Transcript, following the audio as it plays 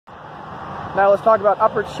Now let's talk about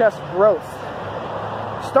upper chest growth,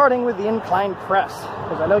 starting with the incline press,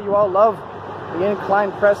 because I know you all love the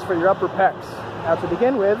incline press for your upper pecs. Now to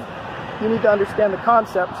begin with, you need to understand the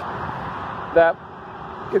concept that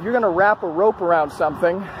if you're going to wrap a rope around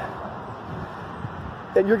something,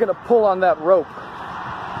 then you're going to pull on that rope.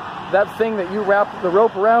 That thing that you wrap the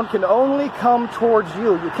rope around can only come towards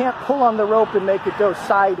you. You can't pull on the rope and make it go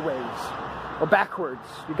sideways or backwards.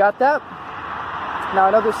 You got that? Now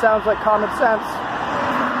I know this sounds like common sense,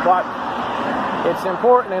 but it's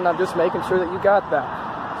important, and I'm just making sure that you got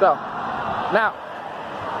that. So, now,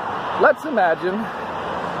 let's imagine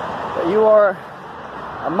that you are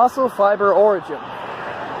a muscle fiber origin,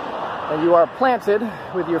 and you are planted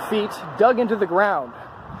with your feet dug into the ground,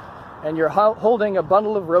 and you're holding a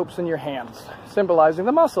bundle of ropes in your hands, symbolizing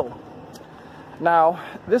the muscle. Now,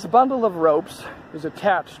 this bundle of ropes is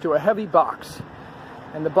attached to a heavy box,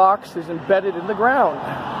 and the box is embedded in the ground.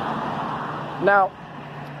 Now,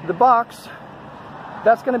 the box,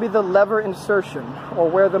 that's going to be the lever insertion, or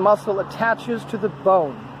where the muscle attaches to the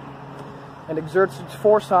bone and exerts its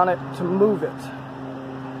force on it to move it.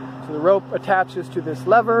 So the rope attaches to this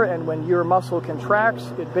lever, and when your muscle contracts,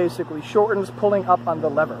 it basically shortens, pulling up on the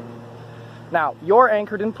lever. Now, you're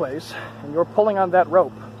anchored in place, and you're pulling on that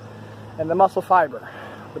rope and the muscle fiber,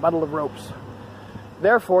 the bundle of ropes.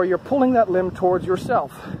 Therefore, you're pulling that limb towards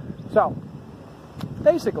yourself. So,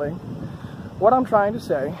 basically, what I'm trying to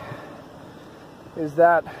say is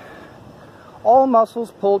that all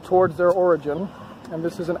muscles pull towards their origin, and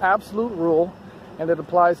this is an absolute rule, and it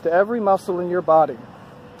applies to every muscle in your body.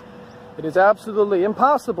 It is absolutely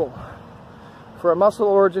impossible for a muscle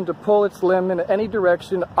origin to pull its limb in any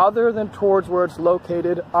direction other than towards where it's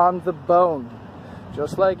located on the bone,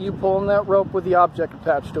 just like you pulling that rope with the object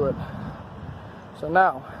attached to it. So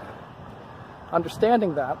now,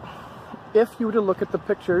 understanding that, if you were to look at the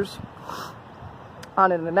pictures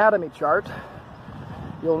on an anatomy chart,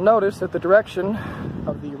 you'll notice that the direction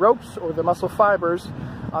of the ropes or the muscle fibers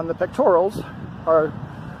on the pectorals are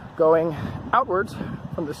going outwards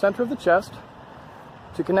from the center of the chest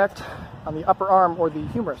to connect on the upper arm or the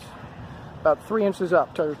humerus, about 3 inches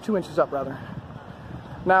up, or 2 inches up rather.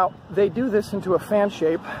 Now, they do this into a fan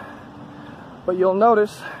shape, but you'll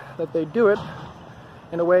notice that they do it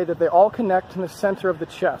in a way that they all connect in the center of the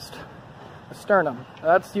chest, the sternum.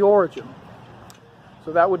 That's the origin.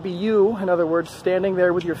 So that would be you, in other words, standing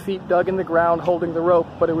there with your feet dug in the ground holding the rope,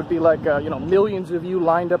 but it would be like, millions of you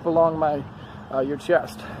lined up along your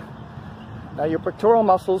chest. Now your pectoral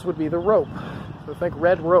muscles would be the rope. So think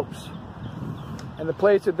red ropes. And the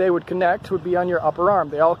place that they would connect would be on your upper arm.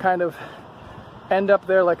 They all kind of end up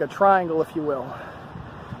there like a triangle, if you will.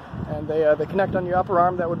 And they connect on your upper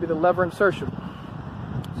arm. That would be the lever insertion.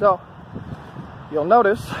 So you'll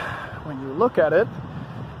notice when you look at it,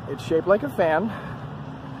 it's shaped like a fan.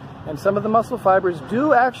 And some of the muscle fibers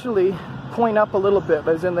do actually point up a little bit,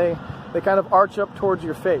 as in they kind of arch up towards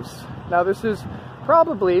your face. Now this is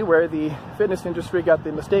probably where the fitness industry got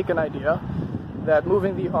the mistaken idea that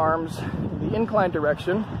moving the arms in the incline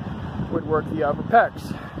direction would work the upper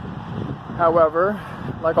pecs. However,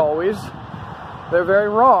 like always, they're very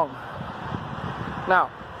wrong.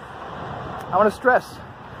 Now, I want to stress,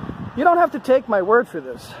 you don't have to take my word for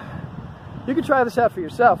this. You can try this out for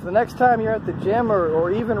yourself. The next time you're at the gym,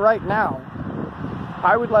 or even right now,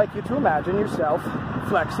 I would like you to imagine yourself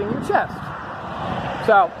flexing your chest.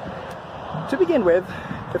 So, to begin with,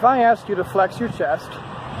 if I asked you to flex your chest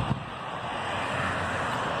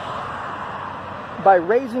by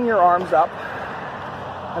raising your arms up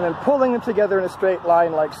and then pulling them together in a straight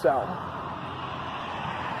line like so,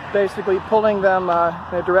 basically pulling them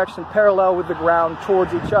in a direction parallel with the ground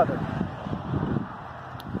towards each other,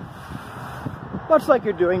 much like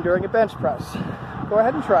you're doing during a bench press. Go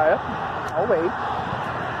ahead and try it. I'll wait.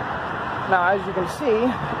 Now, as you can see,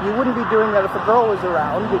 you wouldn't be doing that if a girl was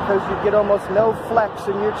around, because you get almost no flex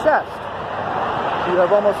in your chest. You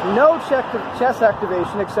have almost no chest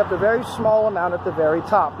activation except a very small amount at the very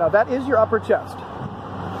top. Now, that is your upper chest.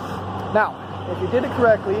 Now, if you did it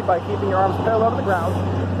correctly by keeping your arms parallel to the ground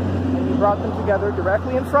and you brought them together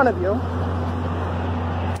directly in front of you,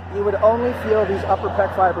 you would only feel these upper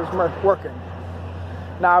pec fibers working.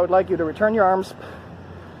 Now, I would like you to return your arms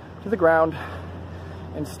to the ground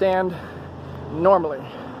and stand normally.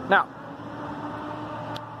 Now,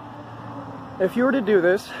 if you were to do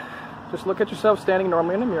this, just look at yourself standing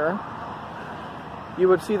normally in a mirror, you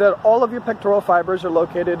would see that all of your pectoral fibers are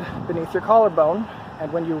located beneath your collarbone,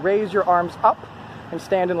 and when you raise your arms up and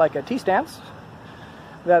stand in like a T-stance,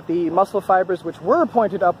 that the muscle fibers which were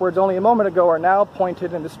pointed upwards only a moment ago are now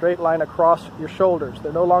pointed in a straight line across your shoulders.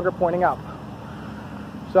 They're no longer pointing up.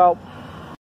 So,